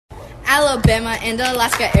Alabama and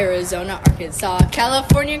Alaska, Arizona, Arkansas,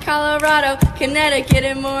 California, Colorado, Connecticut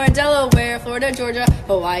and more, Delaware, Florida, Georgia,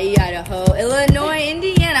 Hawaii, Idaho, Illinois,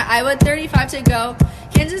 Indiana, Iowa, 35 to go,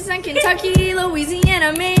 Kansas and Kentucky,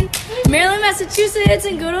 Louisiana, Maine, Maryland, Massachusetts,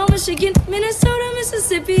 and good old Michigan, Minnesota,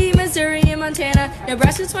 Mississippi, Missouri, and Montana,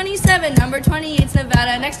 Nebraska 27, number 28's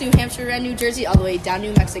Nevada, next New Hampshire and New Jersey, all the way down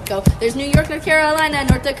New Mexico. There's New York, North Carolina,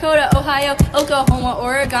 North Dakota, Ohio, Oklahoma,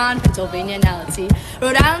 Oregon, Pennsylvania, now let's see,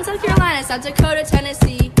 Rhode Island, South Carolina, South Dakota,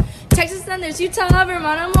 Tennessee, Texas, then there's Utah,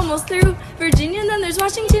 Vermont, I'm almost through, Virginia, then there's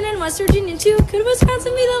Washington and West Virginia too. Could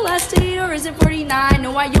Wisconsin be the last state, or is it 49?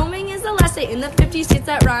 No, Wyoming is the last state in the 50 states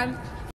that rhyme.